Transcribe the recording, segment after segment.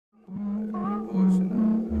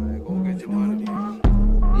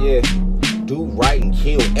Yeah, do right and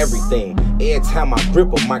kill everything. Every time I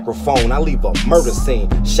grip a microphone, I leave a murder scene.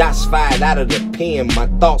 Shots fired out of the pen, my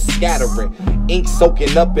thoughts scattering. Ink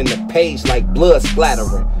soaking up in the page like blood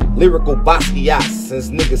splattering. Lyrical Basquiat, since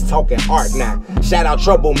niggas talking art now. Shout out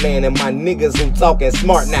Trouble Man and my niggas who talking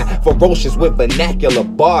smart now. Ferocious with vernacular,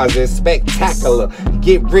 bars is spectacular.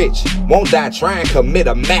 Get rich, won't die trying to commit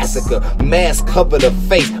a massacre. Mask cover the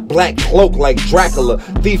face, black cloak like Dracula.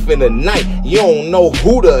 Thief in the night, you don't know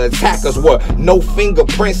who the attackers were. No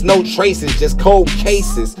fingerprints, no traces, just cold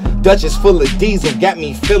cases. Dutchess full of diesel got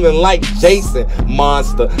me feeling like Jason.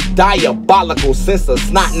 Monster, diabolical sense of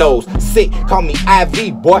snot nose. Sick, call me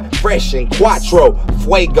IV boy, fresh and quattro.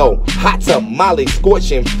 Fuego, hot tamale,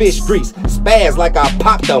 scorching fish grease. Spaz like I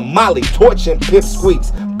popped a molly, torching pip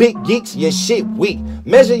squeaks. Big geeks, your shit weak.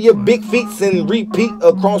 Measure your big feats and repeat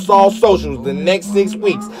across all socials the next 6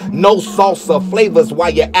 weeks. No salsa flavors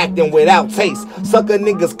while you're acting without taste. Sucker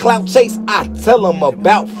niggas clout chase, I tell them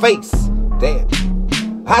about face. Damn,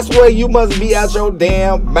 I swear you must be out your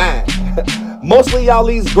damn mind. Mostly all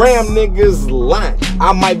these gram niggas lying.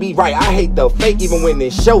 I might be right, I hate the fake even when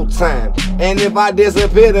it's showtime. And if I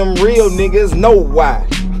disappear, them real niggas know why.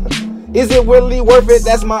 Is it really worth it?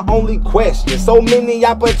 That's my only question. So many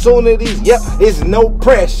opportunities, yep, it's no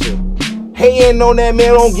pressure. Hating on that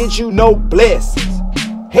man don't get you no blessings.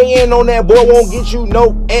 Hating on that boy won't get you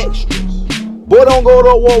no extras. Boy, don't go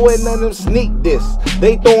to war with none of them sneak this.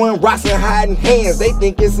 They throwing rocks and hiding hands, they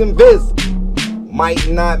think it's invisible. Might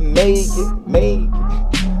not make it.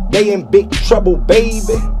 They in big trouble, baby.